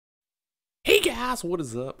guys, what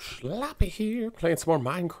is up? Slappy here, playing some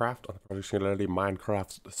more Minecraft on the Project Singularity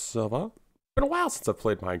Minecraft server. Been a while since I've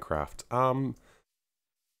played Minecraft.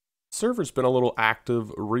 Server's been a little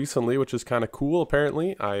active recently, which is kind of cool,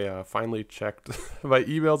 apparently. I finally checked my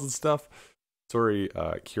emails and stuff. Sorry,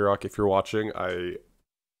 Kirok, if you're watching. I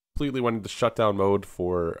completely went into shutdown mode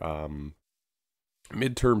for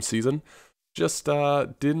midterm season. Just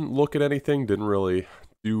didn't look at anything, didn't really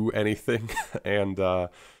do anything, and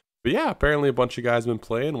but yeah, apparently a bunch of guys have been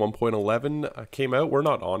playing. 1.11 came out. We're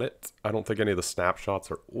not on it. I don't think any of the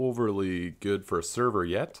snapshots are overly good for a server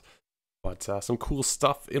yet. But some cool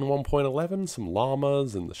stuff in 1.11. Some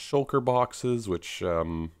llamas and the shulker boxes, which,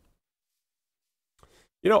 you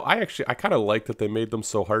know, I kind of like that they made them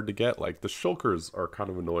so hard to get. Like, the shulkers are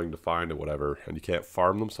kind of annoying to find and whatever, and you can't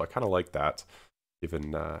farm them, so I kind of like that,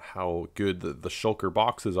 given how good the shulker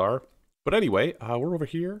boxes are. But anyway, we're over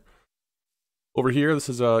here. Over here, this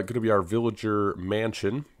is going to be our villager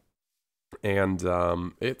mansion, and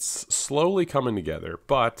it's slowly coming together,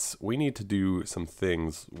 but we need to do some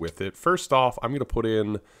things with it. First off, I'm going to put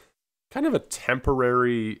in kind of a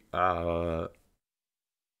temporary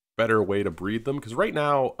better way to breed them, because right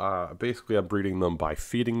now, basically I'm breeding them by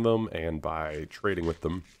feeding them and by trading with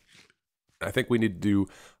them. I think we need to do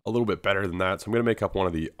a little bit better than that, so I'm going to make up one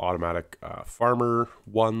of the automatic farmer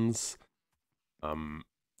ones.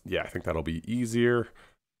 Yeah, I think that'll be easier.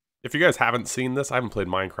 If you guys haven't seen this, I haven't played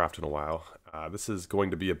Minecraft in a while. This is going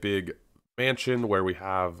to be a big mansion where we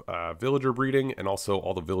have villager breeding and also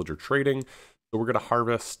all the villager trading. So we're going to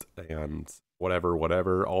harvest and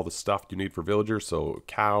whatever, all the stuff you need for villagers. So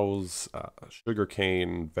cows,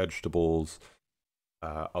 sugarcane, vegetables,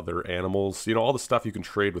 other animals. You know, all the stuff you can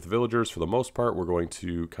trade with villagers for the most part, we're going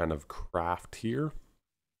to kind of craft here.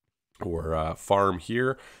 Or farm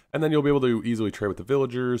here, and then you'll be able to easily trade with the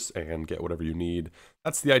villagers and get whatever you need.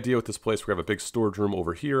 That's the idea with this place. We have a big storage room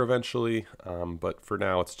over here eventually, but for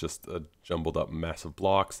now it's just a jumbled up mess of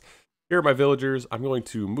blocks. Here are my villagers. I'm going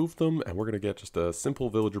to move them, and we're going to get just a simple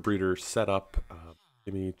villager breeder set up.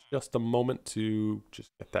 Give me just a moment to just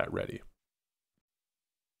get that ready.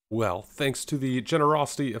 Well, thanks to the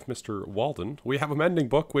generosity of Mr. Walden, we have a mending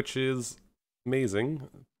book, which is amazing.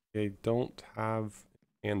 They don't have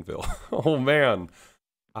anvil. Oh man,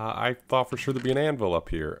 I thought for sure there'd be an anvil up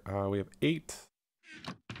here. We have 8.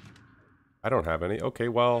 I don't have any. Okay,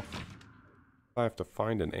 well, I have to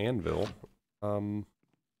find an anvil.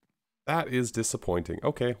 That is disappointing.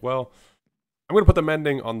 Okay, well, I'm gonna put the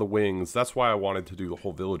mending on the wings. That's why I wanted to do the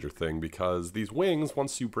whole villager thing, because these wings,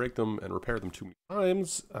 once you break them and repair them too many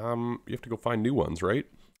times, you have to go find new ones, right?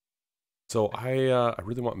 So I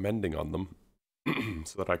really want mending on them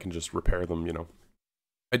so that I can just repair them, you know.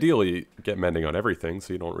 Ideally, get mending on everything,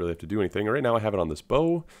 so you don't really have to do anything. Right now, I have it on this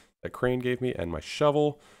bow that Crane gave me, and my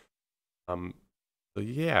shovel. So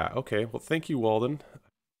yeah, okay. Well, thank you, Walden.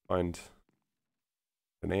 Find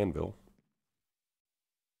an anvil.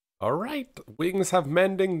 All right, wings have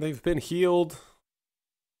mending. They've been healed.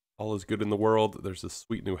 All is good in the world. There's this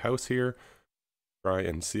sweet new house here. Try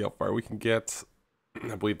and see how far we can get.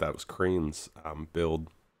 I believe that was Crane's build.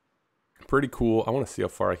 Pretty cool. I want to see how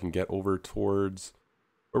far I can get over towards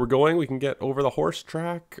where we're going. We can get over the horse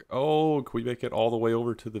track. Oh, can we make it all the way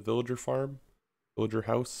over to the villager farm? Villager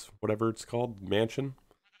house, whatever it's called, mansion.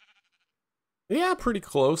 Yeah, pretty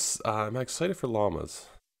close. I'm excited for llamas.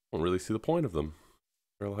 I don't really see the point of them.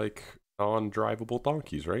 They're like non-drivable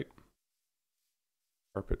donkeys, right?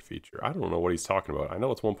 Carpet feature. I don't know what he's talking about. I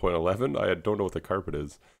know it's 1.11. I don't know what the carpet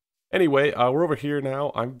is. Anyway, we're over here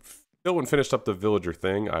now. I'm still haven't finished up the villager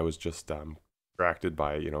thing. I was just distracted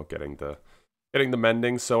by, you know, getting the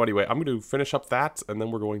mending. So anyway, I'm going to finish up that, and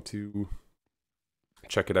then we're going to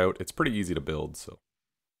check it out. It's pretty easy to build, so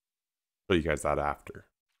I'll show you guys that after.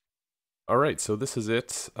 All right, so this is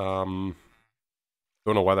it. Don't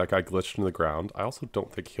know why that guy glitched into the ground. I also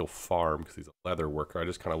don't think he'll farm because he's a leather worker. I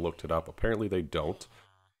just kind of looked it up. Apparently they don't.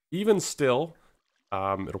 Even still,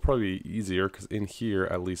 it'll probably be easier because in here,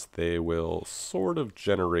 at least they will sort of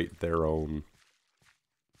generate their own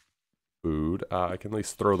food. I can at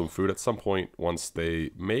least throw them food at some point. Once they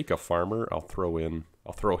make a farmer, I'll throw him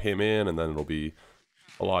in, and then it'll be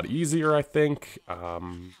a lot easier, I think.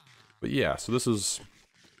 But yeah, so this is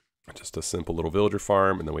just a simple little villager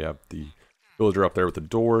farm, and then we have the villager up there with the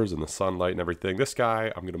doors and the sunlight and everything. This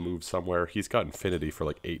guy, I'm gonna move somewhere. He's got infinity for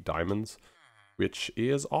like 8 diamonds, which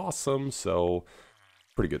is awesome. So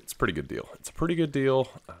pretty good. It's a pretty good deal. It's a pretty good deal.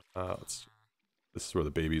 This is where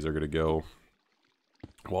the babies are gonna go.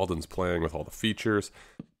 Walden's playing with all the features.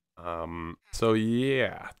 So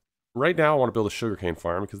yeah, right now I want to build a sugarcane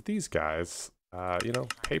farm because these guys, you know,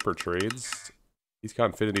 paper trades He's got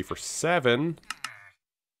infinity for 7.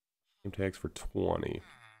 Name tags for 20.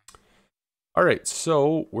 Alright,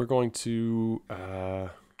 so we're going to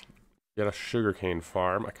get a sugarcane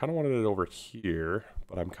farm. I kind of wanted it over here,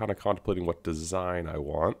 but I'm kind of contemplating what design I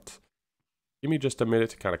want. Give me just a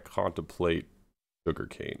minute to kind of contemplate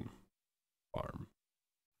sugarcane farm.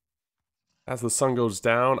 As the sun goes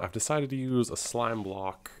down, I've decided to use a slime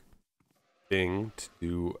block thing to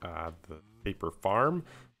do the paper farm.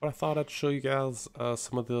 But I thought I'd show you guys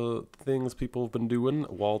some of the things people have been doing.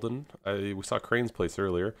 Walden, we saw Crane's place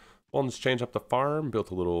earlier. Walden's changed up the farm,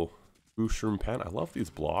 built a little mushroom pen. I love these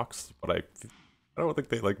blocks, but I don't think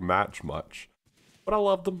they like match much. But I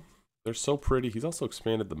love them. They're so pretty. He's also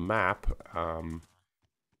expanded the map.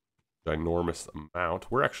 Ginormous amount.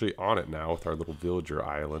 We're actually on it now with our little villager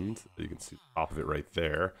island. You can see the top of it right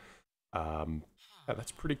there. Yeah,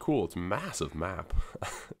 that's pretty cool. It's a massive map.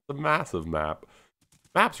 It's a massive map.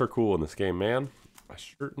 Maps are cool in this game, man. I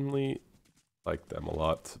certainly like them a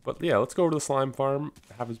lot. But yeah, let's go to the slime farm.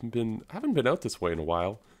 I haven't been out this way in a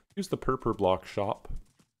while. Use the purple block shop.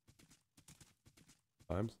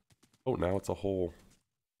 Oh, now it's a whole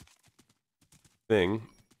thing.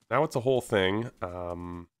 Now it's a whole thing.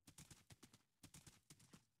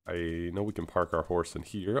 I know we can park our horse in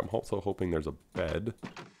here. I'm also hoping there's a bed.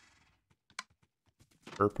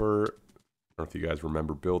 Purple. I don't know if you guys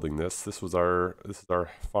remember building this. This is our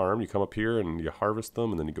farm. You come up here and you harvest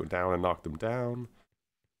them, and then you go down and knock them down.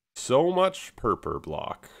 So much purple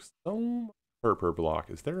block. So much purple block.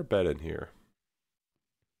 Is there a bed in here?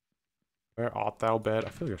 Where art thou, bed? I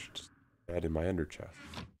feel like I should just bed in my ender chest.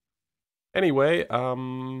 Anyway,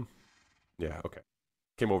 yeah, okay.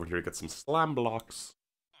 Came over here to get some slime blocks.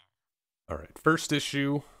 Alright, first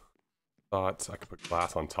issue. Thought I could put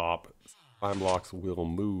glass on top. Slime blocks will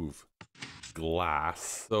move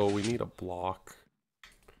glass. So we need a block.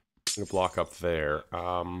 Need a block up there.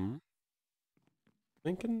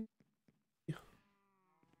 Thinking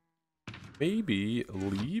maybe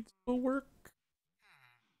leaves will work.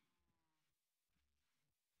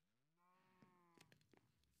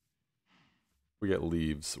 We get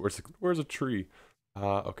leaves. Where's a tree?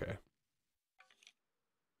 Okay.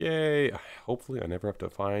 Yay! Hopefully I never have to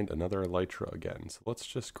find another elytra again. So let's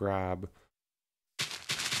just grab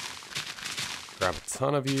a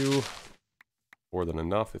ton of you. More than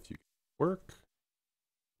enough if you work.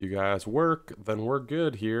 You guys work, then we're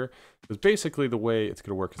good here. Because basically the way it's going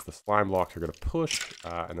to work is the slime blocks are going to push,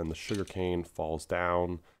 and then the sugarcane falls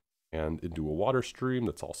down and into a water stream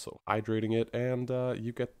that's also hydrating it, and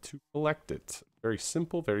you get to collect it. Very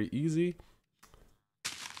simple, very easy.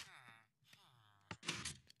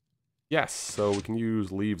 Yes, so we can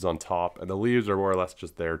use leaves on top, and the leaves are more or less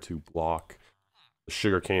just there to block the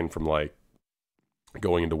sugarcane from like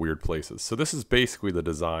going into weird places. So this is basically the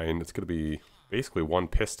design. It's going to be basically one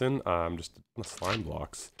piston, just slime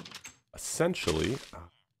blocks, essentially.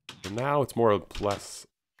 And now it's more or less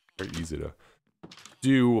very easy to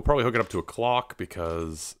do. We'll probably hook it up to a clock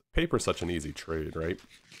because paper is such an easy trade, right?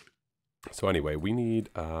 So anyway, we need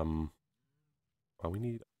a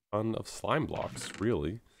ton of slime blocks,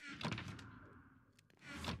 really.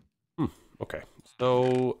 Okay,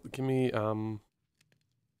 so give me a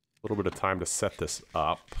little bit of time to set this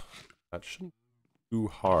up. That shouldn't be too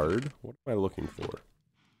hard. What am I looking for?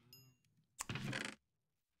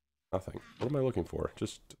 Nothing. What am I looking for?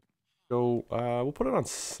 Just go, we'll put it on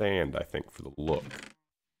sand, I think, for the look.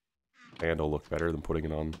 Sand will look better than putting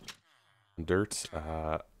it on dirt.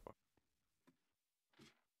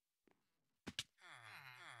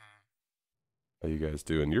 How you guys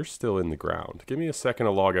doing? You're still in the ground. Give me a second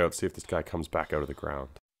to log out, see if this guy comes back out of the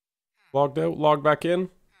ground. Logged out, logged back in.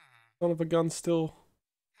 Son of a gun still.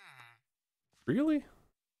 Really?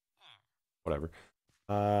 Whatever.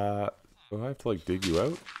 Do I have to like dig you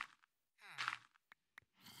out?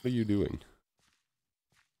 What are you doing?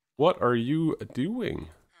 What are you doing?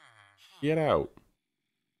 Get out.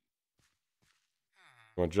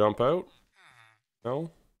 You wanna jump out? No?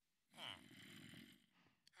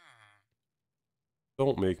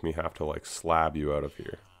 Don't make me have to like slab you out of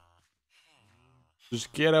here.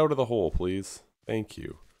 Just get out of the hole, please. Thank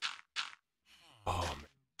you. Oh, man.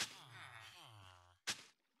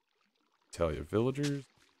 Tell you, villagers,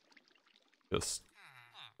 just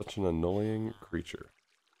such an annoying creature.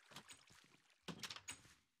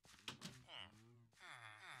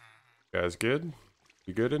 You guys good?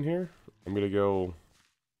 You good in here? I'm gonna go,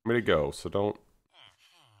 so don't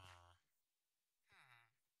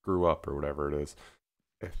screw up or whatever it is.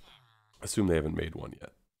 I assume they haven't made one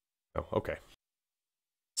yet. Oh, okay.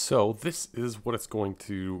 So this is what it's going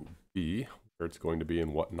to be, where it's going to be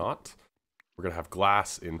and whatnot. We're going to have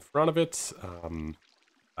glass in front of it.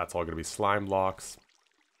 That's all going to be slime blocks.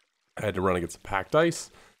 I had to run against some packed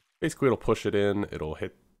ice. Basically, it'll push it in. It'll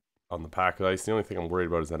hit on the packed ice. The only thing I'm worried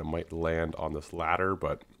about is that it might land on this ladder.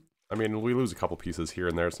 But, I mean, we lose a couple pieces here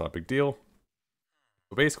and there. It's not a big deal.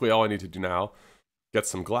 But basically, all I need to do now, get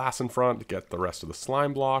some glass in front, get the rest of the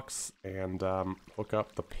slime blocks, and hook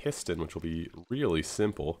up the piston, which will be really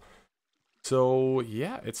simple. So,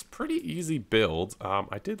 yeah, it's pretty easy build.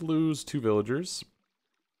 I did lose 2 villagers.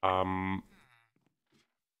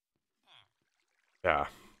 Yeah.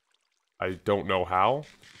 I don't know how.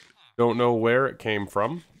 Don't know where it came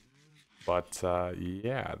from. But,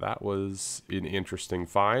 yeah, that was an interesting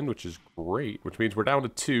find, which is great. Which means we're down to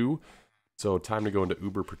 2. So, time to go into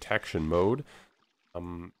Uber protection mode.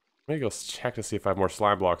 I'm gonna go check to see if I have more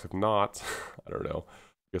slime blocks. If not, I don't know.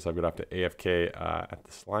 I guess I'm gonna have to AFK at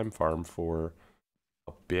the slime farm for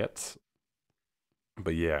a bit.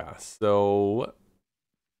 But yeah, so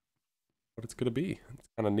what it's gonna be. It's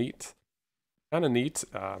kind of neat. Kind of neat.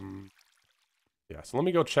 Yeah, so let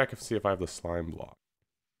me go check and see if I have the slime block.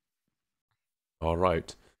 All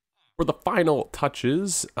right. For the final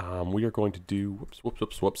touches, we are going to do,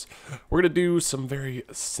 whoops. We're going to do some very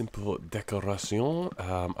simple decoration.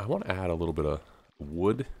 I want to add a little bit of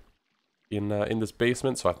wood in this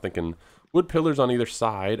basement. So I'm thinking wood pillars on either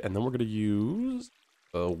side. And then we're going to use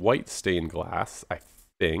white stained glass, I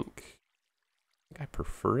think. I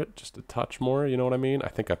prefer it just a touch more, you know what I mean? I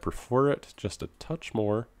think I prefer it just a touch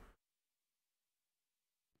more.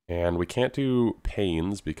 And we can't do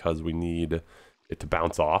panes because we need it to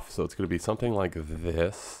bounce off, so it's going to be something like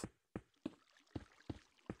this.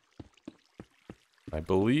 I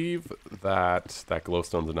believe that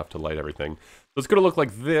glowstone's enough to light everything. So it's going to look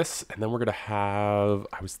like this, and then we're going to have,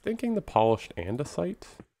 I was thinking the polished andesite.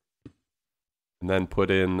 And then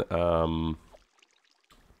put in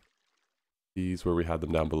these where we had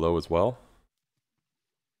them down below as well.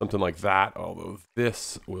 Something like that, although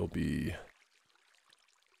this will be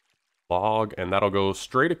log, and that'll go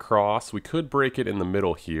straight across. We could break it in the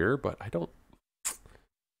middle here, but I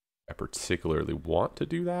particularly want to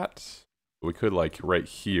do that. We could, like, right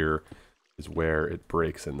here is where it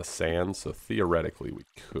breaks in the sand, so theoretically we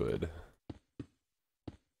could.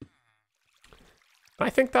 I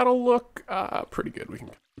think that'll look pretty good. We can.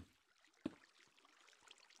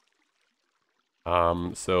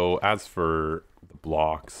 So as for the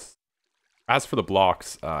blocks,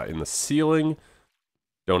 in the ceiling,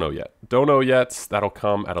 don't know yet. Don't know yet. That'll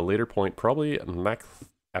come at a later point, probably next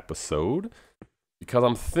episode. Because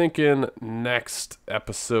I'm thinking next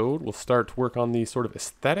episode we'll start to work on the sort of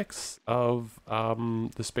aesthetics of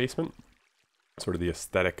this basement. Sort of the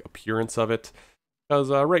aesthetic appearance of it. Because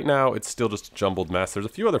right now it's still just a jumbled mess. There's a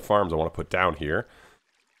few other farms I want to put down here.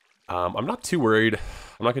 I'm not too worried.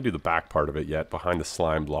 I'm not going to do the back part of it yet, behind the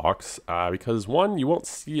slime blocks. Because one, you won't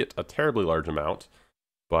see it a terribly large amount.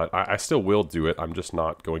 But I still will do it. I'm just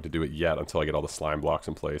not going to do it yet until I get all the slime blocks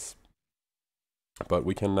in place. But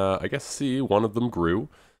we can, I guess, see one of them grew.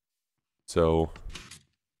 So,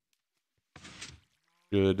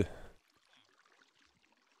 it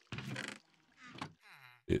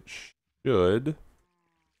should,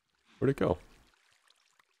 where'd it go?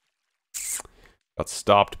 Got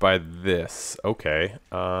stopped by this. Okay.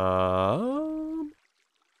 I'm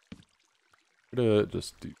gonna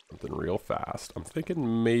just do something real fast. I'm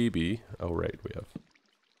thinking maybe, oh right,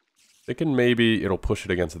 thinking maybe it'll push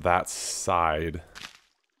it against that side.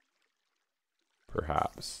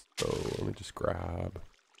 Perhaps. So let me just grab.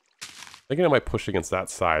 Thinking I might push against that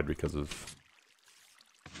side because of.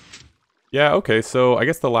 Yeah, okay, so I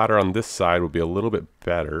guess the ladder on this side would be a little bit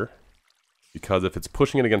better. Because if it's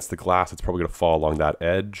pushing it against the glass, it's probably going to fall along that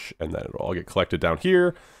edge, and then it'll all get collected down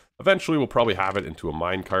here. Eventually, we'll probably have it into a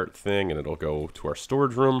minecart thing, and it'll go to our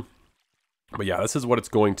storage room. But yeah, this is what it's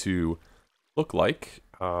going to look like.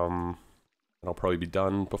 And I'll probably be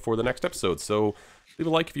done before the next episode. So leave a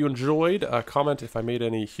like if you enjoyed. Comment if I made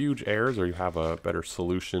any huge errors or you have a better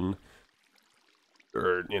solution.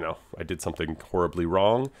 Or, you know, I did something horribly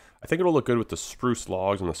wrong. I think it'll look good with the spruce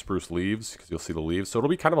logs and the spruce leaves, because you'll see the leaves. So it'll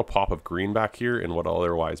be kind of a pop of green back here in what will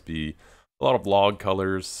otherwise be a lot of log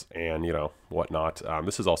colors and, you know, whatnot.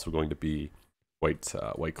 This is also going to be white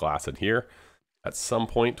glass in here. At some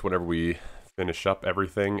point, whenever we finish up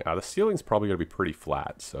everything, the ceiling's probably going to be pretty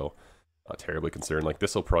flat, so not terribly concerned. Like,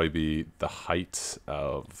 this will probably be the height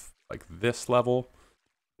of, like, this level,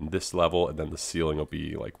 and then the ceiling will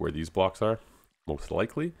be, like, where these blocks are, most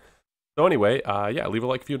likely. So anyway, yeah, leave a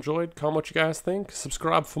like if you enjoyed, comment what you guys think,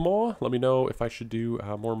 subscribe for more, let me know if I should do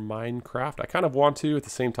more Minecraft. I kind of want to at the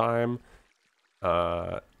same time,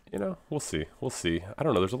 you know, we'll see. We'll see. I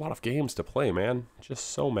don't know. There's a lot of games to play, man. Just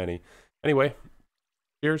so many. Anyway,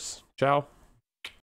 cheers. Ciao.